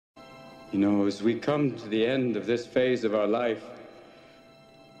You know, as we come to the end of this phase of our life,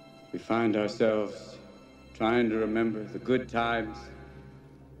 we find ourselves trying to remember the good times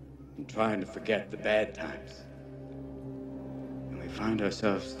and trying to forget the bad times. And we find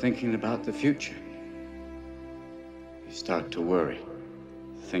ourselves thinking about the future. You start to worry,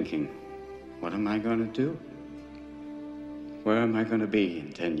 thinking, what am I going to do? Where am I going to be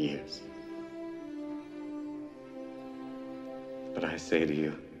in 10 years? But I say to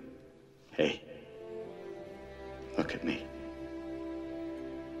you, hey, look at me.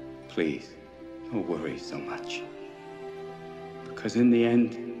 Please, don't worry so much. Because in the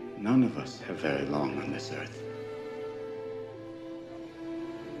end, none of us have very long on this earth.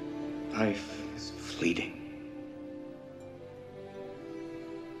 Life is fleeting.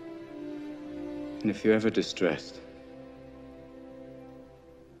 And if you're ever distressed,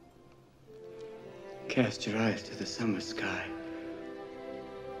 cast your eyes to the summer sky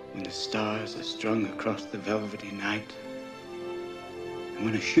when the stars are strung across the velvety night, and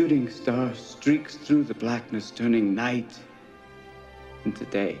when a shooting star streaks through the blackness, turning night into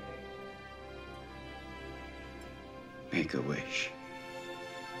day. Make a wish.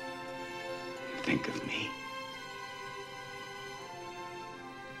 Think of me.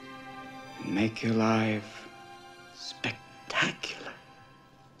 And make your life spectacular.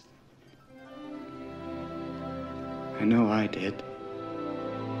 I know I did.